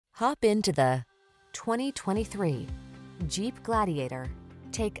Hop into the 2023 Jeep Gladiator.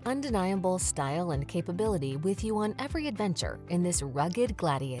 Take undeniable style and capability with you on every adventure in this rugged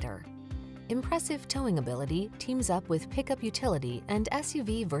Gladiator. Impressive towing ability teams up with pickup utility and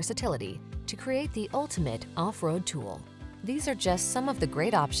SUV versatility to create the ultimate off-road tool. These are just some of the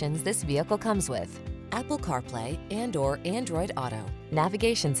great options this vehicle comes with: Apple CarPlay and/or Android Auto,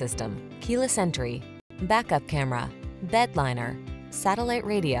 navigation system, keyless entry, backup camera, bed liner, satellite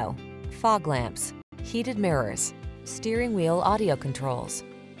radio, fog lamps, heated mirrors, steering wheel audio controls,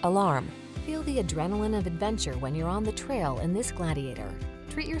 alarm. Feel the adrenaline of adventure when you're on the trail in this Gladiator.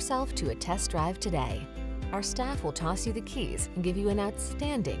 Treat yourself to a test drive today. Our staff will toss you the keys and give you an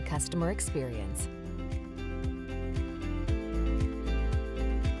outstanding customer experience.